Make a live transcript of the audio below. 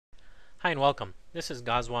Hi and welcome. This is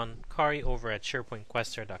Gazwan Kari over at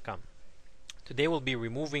SharePointQuester.com. Today we'll be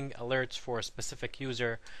removing alerts for a specific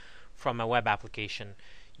user from a web application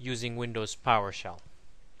using Windows PowerShell.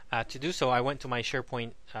 To do so, I went to my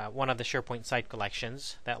SharePoint, one of the SharePoint site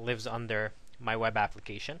collections that lives under my web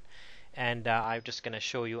application, and I'm just going to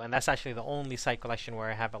show you, and that's actually the only site collection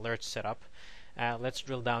where I have alerts set up. Let's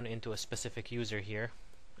drill down into a specific user here,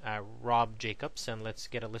 Rob Jacobs, and let's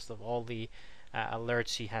get a list of all the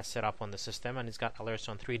alerts he has set up on the system, and he's got alerts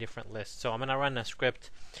on 3 different lists. So I'm going to run a script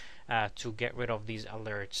to get rid of these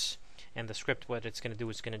alerts, and the script, what it's going to do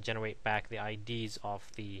is going to generate back the IDs of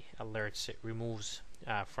the alerts it removes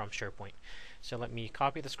from SharePoint. So let me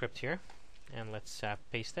copy the script here, and let's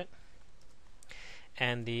paste it.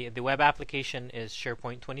 And the web application is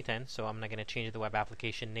SharePoint 2010, so I'm not going to change the web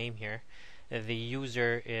application name here. The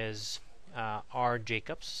user is R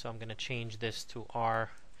Jacobs, so I'm going to change this to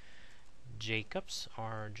R Jacobs,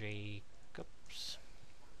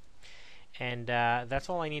 and that's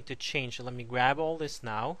all I need to change. So let me grab all this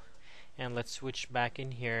now, and let's switch back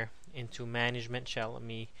in here into Management Shell. Let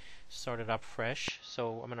me start it up fresh.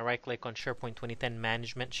 So I'm going to right click on SharePoint 2010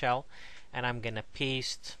 Management Shell, and I'm going to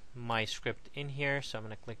paste my script in here. So I'm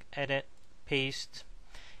going to click Edit, Paste,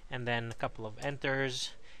 and then a couple of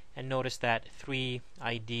enters, and notice that 3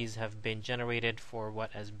 IDs have been generated for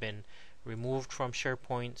what has been removed from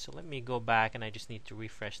SharePoint. So let me go back, and I just need to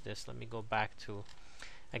refresh this. Let me go back to,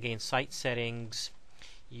 again, site settings,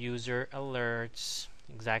 user alerts,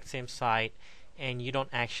 exact same site, and you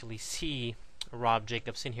don't actually see Rob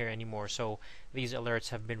Jacobs in here anymore. So these alerts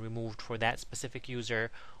have been removed for that specific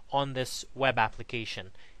user on this web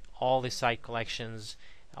application. All the site collections,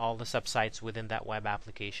 all the subsites within that web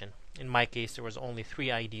application. In my case, there was only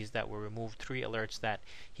 3 IDs that were removed, 3 alerts that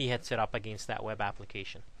he had set up against that web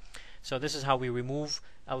application. So this is how we remove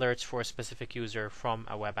alerts for a specific user from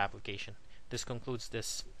a web application. This concludes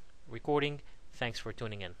this recording. Thanks for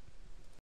tuning in.